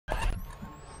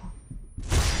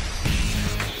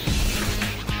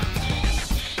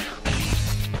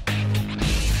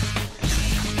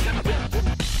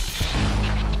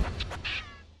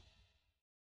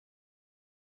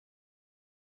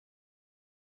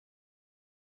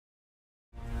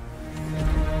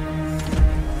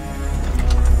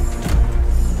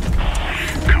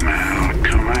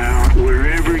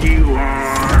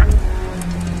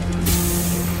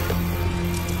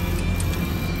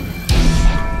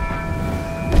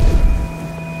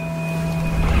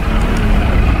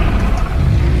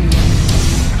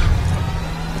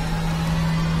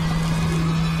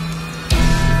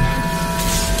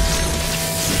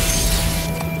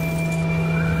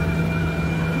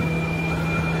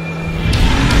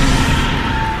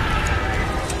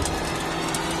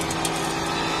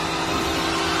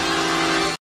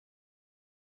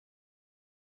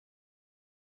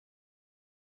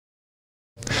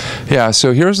Yeah,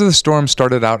 so Heroes of the Storm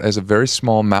started out as a very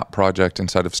small map project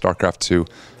inside of StarCraft 2.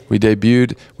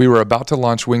 We were about to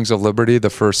launch Wings of Liberty, the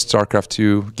first StarCraft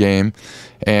 2 game,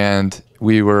 and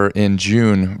we were in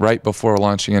June, right before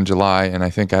launching in July, and I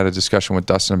think I had a discussion with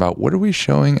Dustin about what are we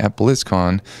showing at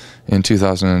Blizzcon in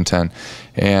 2010.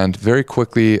 And very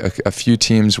quickly, a few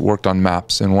teams worked on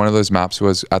maps, and one of those maps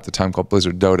was at the time called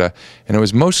Blizzard Dota, and it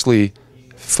was mostly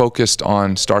focused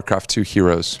on StarCraft 2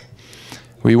 heroes.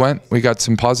 We got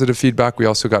some positive feedback, we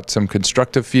also got some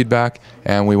constructive feedback,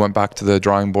 and we went back to the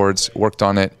drawing boards, worked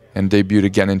on it, and debuted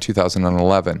again in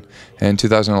 2011. And in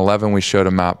 2011 we showed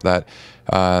a map that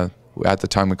at the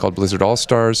time we called Blizzard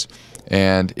All-Stars,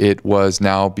 and it was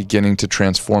now beginning to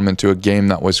transform into a game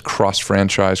that was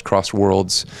cross-franchise,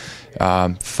 cross-worlds,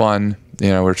 fun. You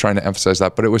know, we're trying to emphasize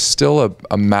that, but it was still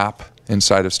a map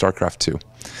inside of StarCraft 2.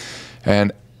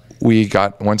 And we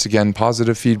got, once again,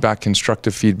 positive feedback,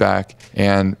 constructive feedback,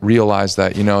 and realized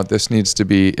that, you know, this needs to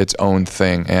be its own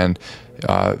thing. And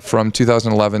from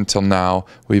 2011 till now,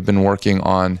 we've been working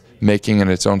on making it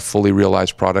its own fully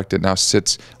realized product. It now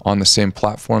sits on the same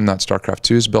platform that StarCraft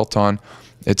 2 is built on.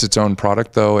 It's its own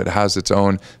product, though. It has its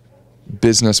own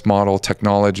business model,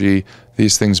 technology,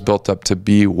 these things built up to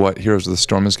be what Heroes of the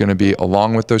Storm is going to be.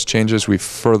 Along with those changes, we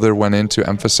further went into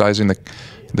emphasizing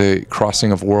the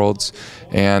crossing of worlds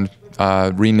and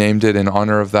renamed it in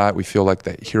honor of that. We feel like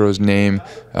the Heroes name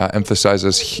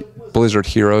emphasizes Blizzard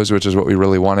Heroes, which is what we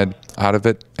really wanted out of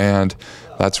it, and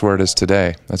that's where it is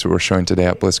today. That's what we're showing today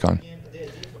at BlizzCon.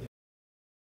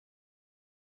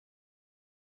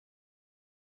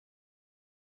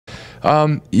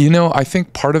 You know, I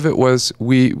think part of it was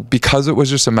because it was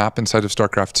just a map inside of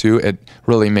StarCraft 2, it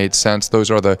really made sense.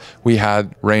 We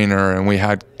had Raynor and we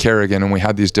had Kerrigan and we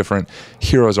had these different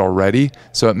heroes already,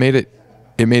 so it made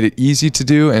it easy to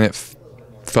do, and it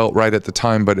felt right at the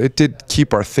time, but it did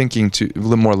keep our thinking a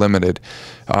little more limited.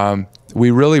 We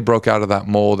really broke out of that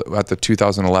mold at the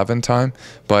 2011 time,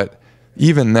 but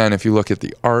even then, if you look at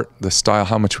the art, the style,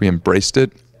 how much we embraced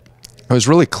it, I was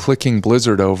really clicking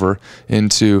Blizzard over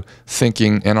into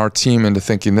thinking, and our team into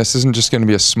thinking, this isn't just going to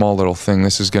be a small little thing,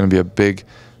 this is going to be a big,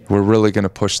 we're really going to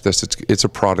push this. It's a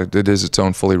product, it is its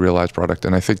own fully realized product,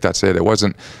 and I think that's it. It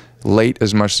wasn't late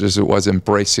as much as it was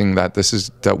embracing that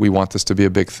that we want this to be a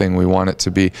big thing. We want it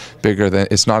to be bigger than,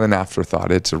 it's not an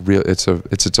afterthought, it's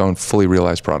its own fully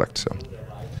realized product. So.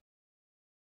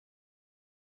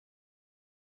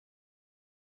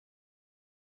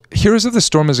 Heroes of the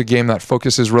Storm is a game that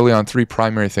focuses really on three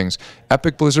primary things: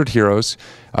 epic Blizzard heroes,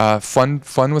 fun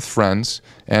with friends,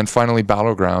 and finally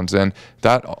battlegrounds. And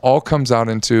that all comes out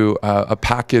into a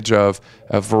package of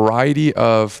a variety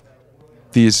of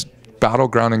these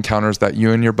battleground encounters that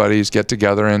you and your buddies get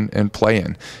together and play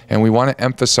in. And we want to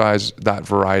emphasize that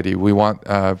variety. We want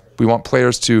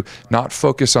players to not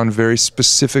focus on very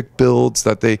specific builds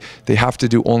that they have to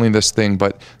do only this thing,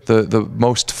 but the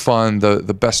most fun,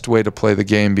 the best way to play the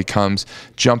game becomes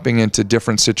jumping into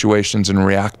different situations and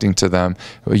reacting to them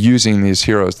using these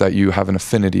heroes that you have an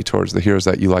affinity towards, the heroes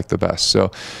that you like the best. So,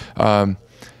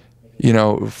 you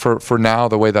know, for now,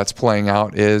 the way that's playing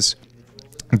out is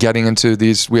getting into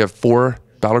these. We have 4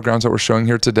 battlegrounds that we're showing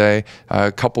here today.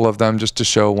 A couple of them just to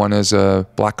show. One is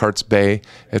Blackheart's Bay.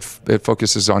 It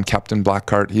focuses on Captain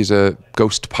Blackheart. He's a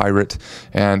ghost pirate,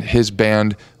 and his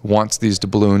band wants these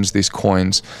doubloons, these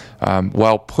coins,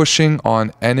 while pushing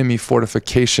on enemy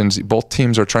fortifications. Both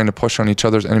teams are trying to push on each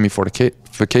other's enemy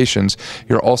fortifications.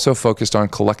 You're also focused on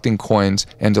collecting coins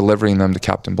and delivering them to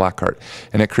Captain Blackheart.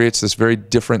 And it creates this very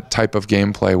different type of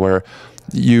gameplay where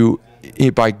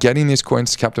by getting these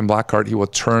coins to Captain Blackheart, he will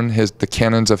turn the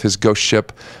cannons of his ghost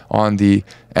ship on the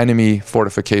enemy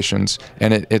fortifications,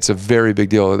 and it's a very big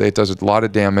deal. It does a lot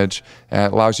of damage, and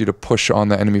it allows you to push on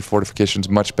the enemy fortifications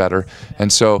much better.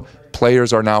 And so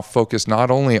players are now focused not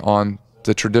only on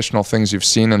the traditional things you've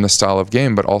seen in this style of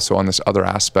game, but also on this other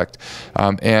aspect.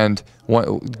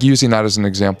 Using that as an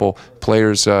example,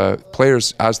 players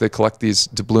as they collect these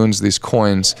doubloons, these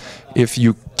coins, if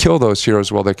you kill those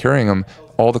heroes while they're carrying them,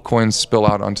 all the coins spill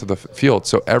out onto the field.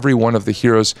 So every one of the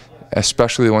heroes,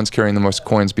 especially the ones carrying the most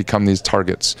coins, become these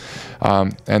targets.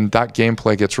 And that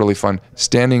gameplay gets really fun.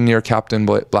 Standing near Captain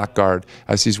Blackguard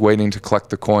as he's waiting to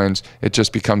collect the coins, it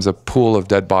just becomes a pool of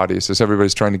dead bodies as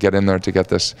everybody's trying to get in there to get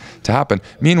this to happen.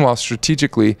 Meanwhile,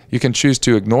 strategically, you can choose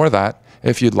to ignore that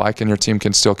if you'd like, and your team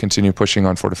can still continue pushing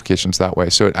on fortifications that way.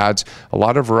 So it adds a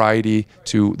lot of variety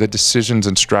to the decisions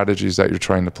and strategies that you're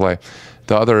trying to play.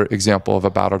 The other example of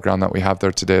a battleground that we have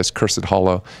there today is Cursed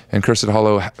Hollow. And Cursed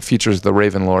Hollow features the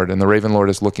Raven Lord, and the Raven Lord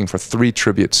is looking for 3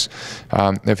 tributes.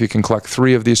 If you can collect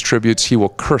 3 of these tributes, he will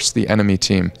curse the enemy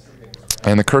team.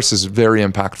 And the curse is very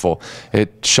impactful.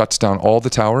 It shuts down all the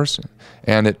towers,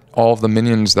 and all of the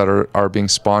minions that are being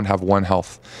spawned have 1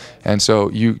 health. And so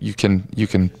you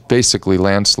can basically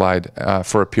landslide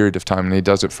for a period of time, and he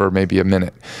does it for maybe a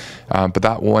minute. But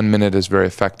that 1 minute is very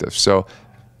effective. So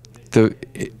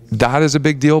that is a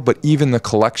big deal, but even the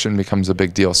collection becomes a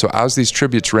big deal. So as these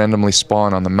tributes randomly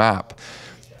spawn on the map,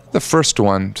 the first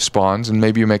one spawns, and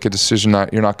maybe you make a decision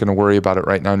that you're not going to worry about it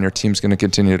right now, and your team's going to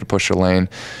continue to push a lane.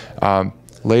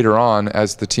 Later on,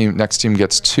 as the next team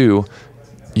gets 2,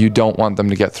 you don't want them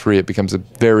to get 3. It becomes a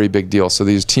very big deal. So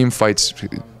these team fights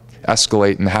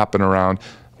escalate and happen around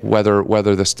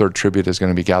whether this third tribute is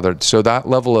going to be gathered. So that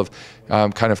level of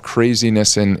kind of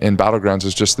craziness in Battlegrounds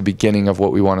is just the beginning of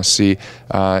what we want to see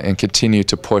and continue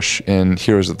to push in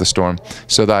Heroes of the Storm.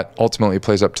 So that ultimately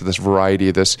plays up to this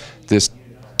variety, this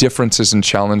differences and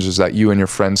challenges that you and your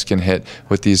friends can hit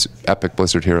with these epic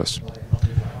Blizzard heroes.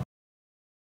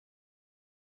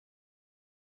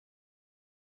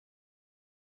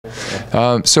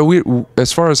 So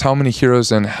as far as how many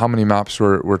heroes and how many maps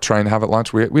we're trying to have at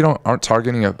launch, we aren't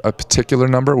targeting a particular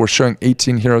number. We're showing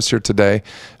 18 heroes here today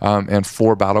and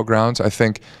 4 battlegrounds. I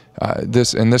think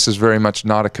this is very much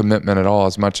not a commitment at all,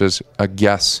 as much as a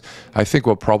guess. I think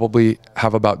we'll probably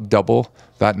have about double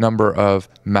that number of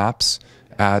maps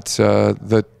at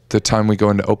the time we go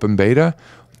into open beta.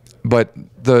 But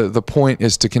the point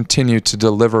is to continue to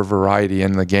deliver variety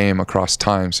in the game across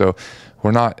time. So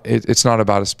it's not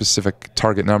about a specific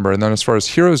target number. And then as far as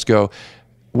heroes go,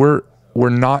 we're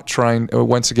not trying,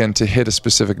 once again, to hit a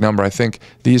specific number. I think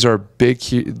these are big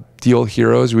deal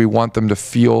heroes. We want them to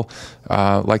feel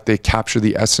like they capture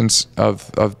the essence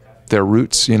of their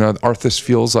roots. You know, Arthas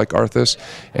feels like Arthas,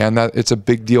 and that it's a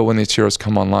big deal when these heroes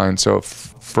come online. So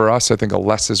for us, I think a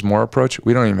less is more approach.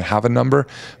 We don't even have a number,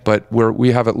 but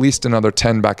we have at least another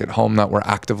 10 back at home that we're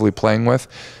actively playing with,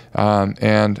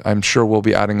 and I'm sure we'll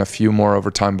be adding a few more over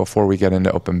time before we get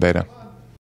into open beta.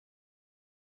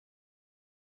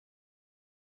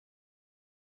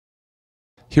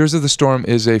 Heroes of the Storm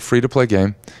is a free-to-play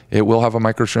game. It will have a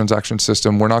microtransaction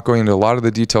system. We're not going into a lot of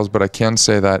the details, but I can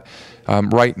say that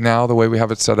right now the way we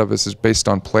have it set up is based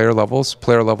on player levels.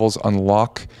 Player levels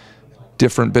unlock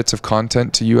different bits of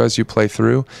content to you as you play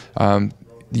through.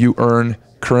 You earn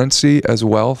currency as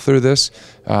well through this.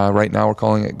 Right now we're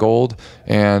calling it gold,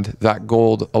 and that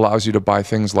gold allows you to buy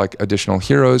things like additional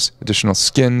heroes, additional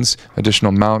skins,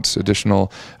 additional mounts,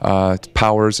 additional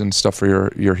powers and stuff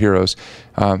for your heroes.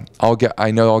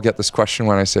 I know I'll get this question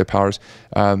when I say powers.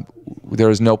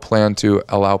 There is no plan to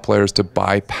allow players to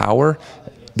buy power.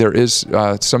 There is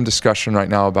some discussion right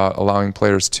now about allowing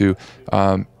players to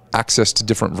access to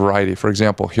different variety. For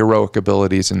example, heroic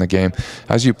abilities in the game.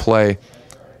 As you play,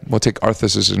 we'll take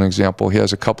Arthas as an example. He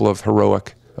has a couple of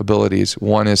heroic abilities.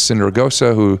 One is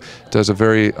Cindergosa, who does a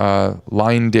very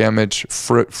line damage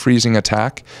freezing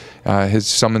attack.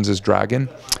 Summons his dragon,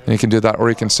 and he can do that, or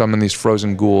he can summon these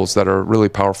frozen ghouls that are really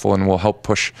powerful and will help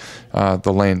push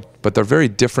the lane. But they're very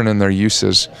different in their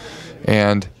uses,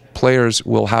 and players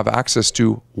will have access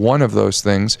to one of those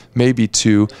things, maybe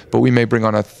 2, but we may bring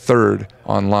on a 3rd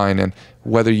online, and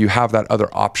whether you have that other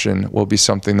option will be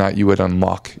something that you would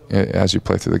unlock as you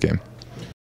play through the game.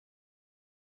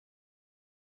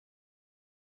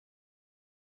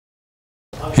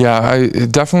 Yeah, I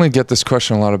definitely get this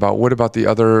question a lot about what about the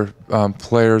other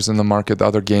players in the market, the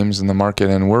other games in the market,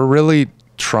 and we're really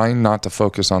trying not to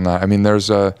focus on that. I mean,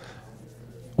 Blizzard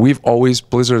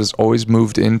has always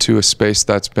moved into a space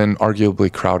that's been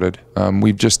arguably crowded.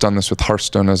 We've just done this with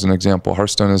Hearthstone as an example.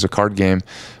 Hearthstone is a card game.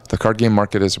 The card game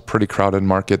market is a pretty crowded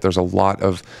market. There's a lot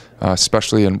of,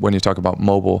 especially when you talk about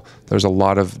mobile, there's a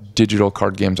lot of digital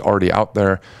card games already out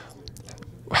there.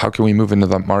 How can we move into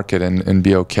that market and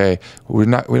be okay? We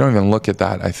don't even look at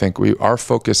that. I think our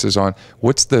focus is on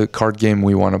what's the card game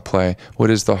we want to play.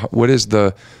 What is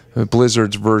the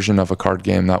Blizzard's version of a card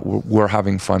game that we're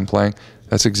having fun playing?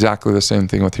 That's exactly the same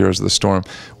thing with Heroes of the Storm.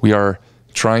 We are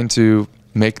trying to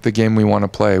make the game we want to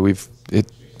play.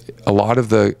 A lot of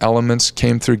the elements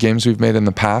came through games we've made in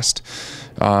the past,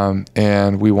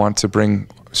 and we want to bring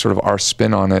sort of our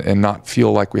spin on it and not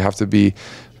feel like we have to be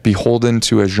beholden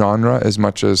to a genre as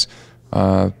much as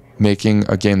making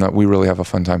a game that we really have a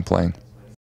fun time playing.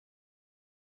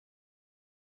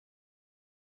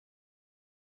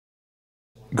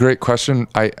 Great question.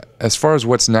 As far as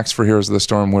what's next for Heroes of the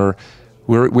Storm,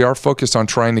 we are focused on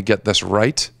trying to get this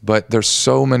right, but there's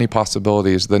so many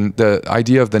possibilities. The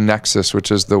idea of the nexus,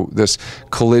 which is this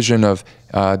collision of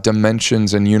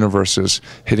dimensions and universes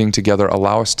hitting together,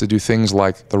 allow us to do things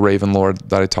like the Raven Lord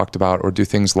that I talked about, or do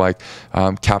things like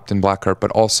Captain Blackheart,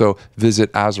 but also visit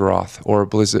Azeroth, or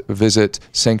visit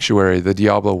Sanctuary, the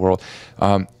Diablo world,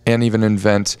 and even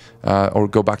invent or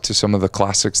go back to some of the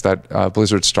classics that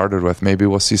Blizzard started with. Maybe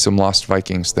we'll see some Lost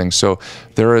Vikings things. So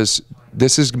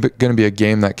this is going to be a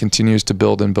game that continues to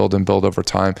build and build and build over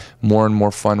time. More and more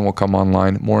fun will come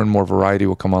online, more and more variety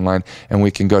will come online, and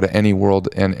we can go to any world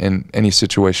and in any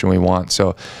situation we want.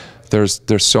 So there's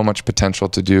so much potential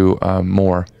to do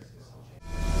more.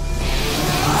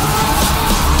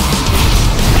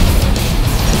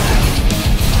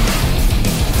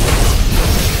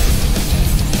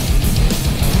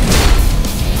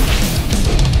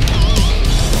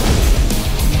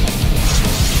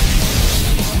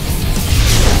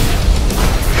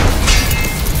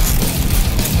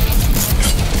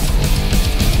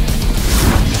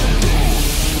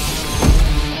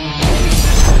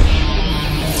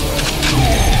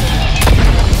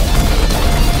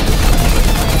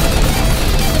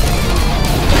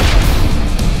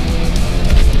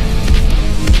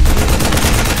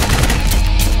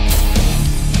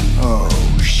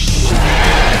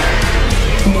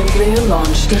 Nuclear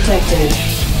launch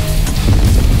detected.